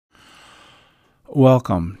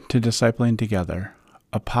Welcome to Discipling Together,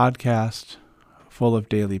 a podcast full of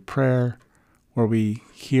daily prayer where we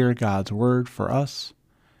hear God's word for us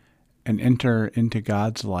and enter into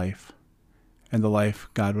God's life and the life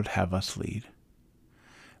God would have us lead.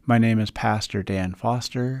 My name is Pastor Dan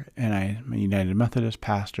Foster, and I am a United Methodist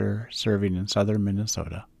pastor serving in southern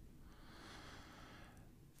Minnesota.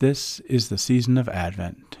 This is the season of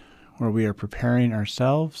Advent, where we are preparing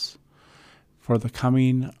ourselves for the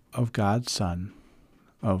coming of God's Son,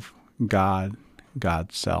 of God,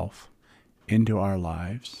 God's self, into our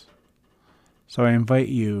lives. So I invite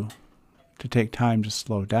you to take time to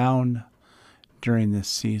slow down during this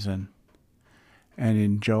season and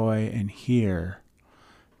enjoy and hear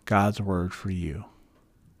God's word for you.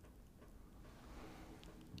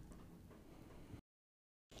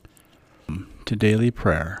 To daily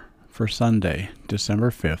prayer for Sunday,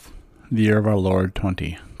 December 5th, the year of our Lord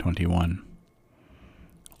 2021.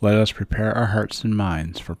 Let us prepare our hearts and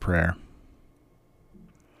minds for prayer.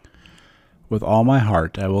 With all my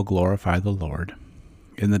heart I will glorify the Lord.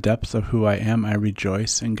 In the depths of who I am, I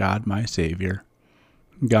rejoice in God my Savior.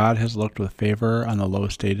 God has looked with favor on the low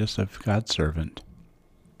status of God's servant.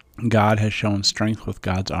 God has shown strength with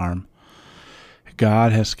God's arm.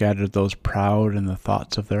 God has scattered those proud in the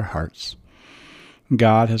thoughts of their hearts.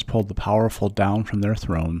 God has pulled the powerful down from their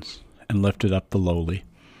thrones and lifted up the lowly.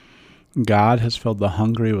 God has filled the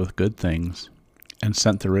hungry with good things and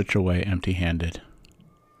sent the rich away empty-handed.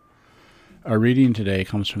 Our reading today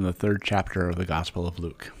comes from the 3rd chapter of the Gospel of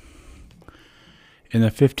Luke. In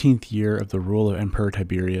the 15th year of the rule of Emperor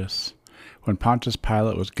Tiberius, when Pontius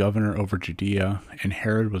Pilate was governor over Judea and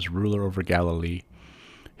Herod was ruler over Galilee,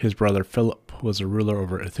 his brother Philip was a ruler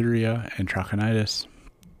over Iturea and Trachonitis,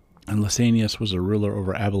 and Lysanias was a ruler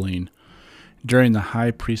over Abilene, during the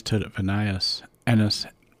high priesthood of Ananias,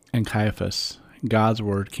 and Caiaphas, God's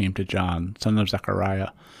word came to John, son of Zechariah,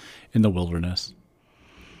 in the wilderness.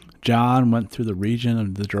 John went through the region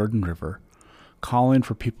of the Jordan River, calling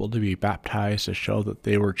for people to be baptized to show that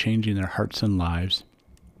they were changing their hearts and lives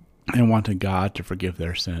and wanted God to forgive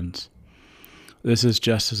their sins. This is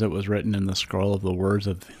just as it was written in the scroll of the words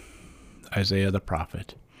of Isaiah the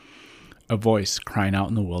prophet. A voice crying out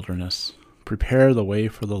in the wilderness, "Prepare the way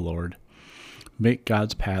for the Lord. Make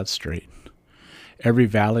God's paths straight. Every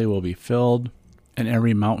valley will be filled, and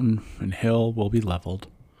every mountain and hill will be leveled.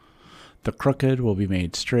 The crooked will be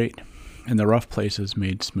made straight, and the rough places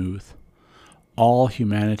made smooth. All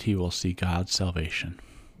humanity will see God's salvation."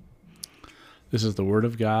 This is the word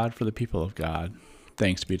of God for the people of God.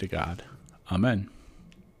 Thanks be to God. Amen.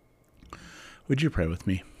 Would you pray with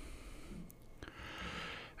me?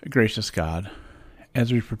 Gracious God,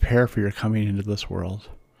 as we prepare for your coming into this world,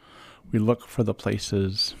 we look for the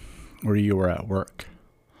places where you are at work,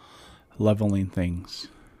 leveling things,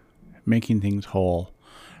 making things whole,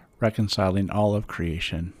 reconciling all of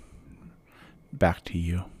creation back to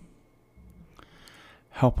you.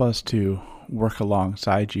 Help us to work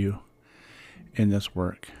alongside you in this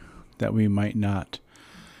work, that we might not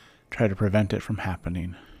try to prevent it from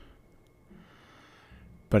happening,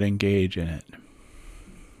 but engage in it.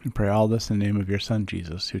 We pray all this in the name of your Son,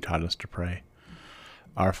 Jesus, who taught us to pray.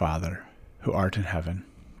 Our Father, who art in heaven,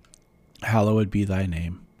 hallowed be thy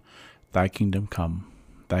name. Thy kingdom come,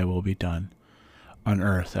 thy will be done, on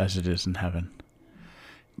earth as it is in heaven.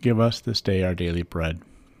 Give us this day our daily bread,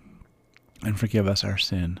 and forgive us our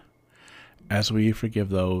sin, as we forgive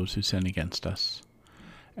those who sin against us.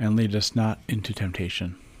 And lead us not into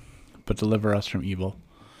temptation, but deliver us from evil.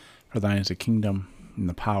 For thine is the kingdom, and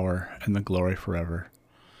the power, and the glory forever.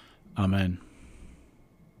 Amen.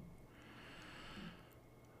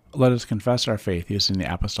 Let us confess our faith using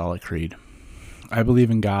the Apostolic Creed. I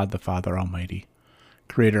believe in God, the Father Almighty,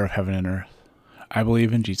 creator of heaven and earth. I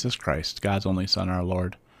believe in Jesus Christ, God's only Son, our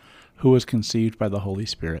Lord, who was conceived by the Holy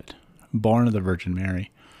Spirit, born of the Virgin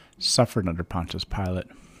Mary, suffered under Pontius Pilate,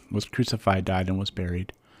 was crucified, died, and was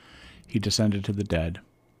buried. He descended to the dead.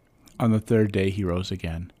 On the 3rd day he rose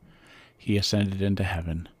again. He ascended into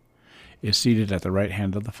heaven, is seated at the right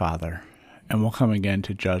hand of the Father, and will come again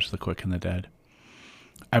to judge the quick and the dead.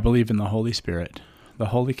 I believe in the Holy Spirit, the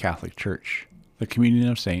Holy Catholic Church, the communion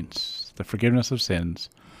of saints, the forgiveness of sins,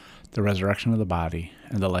 the resurrection of the body,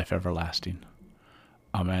 and the life everlasting.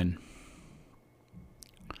 Amen.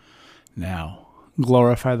 Now,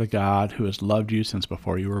 glorify the God who has loved you since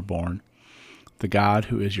before you were born, the God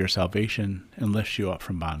who is your salvation and lifts you up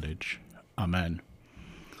from bondage. Amen.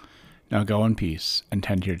 Now go in peace and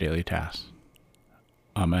tend to your daily tasks.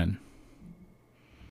 Amen.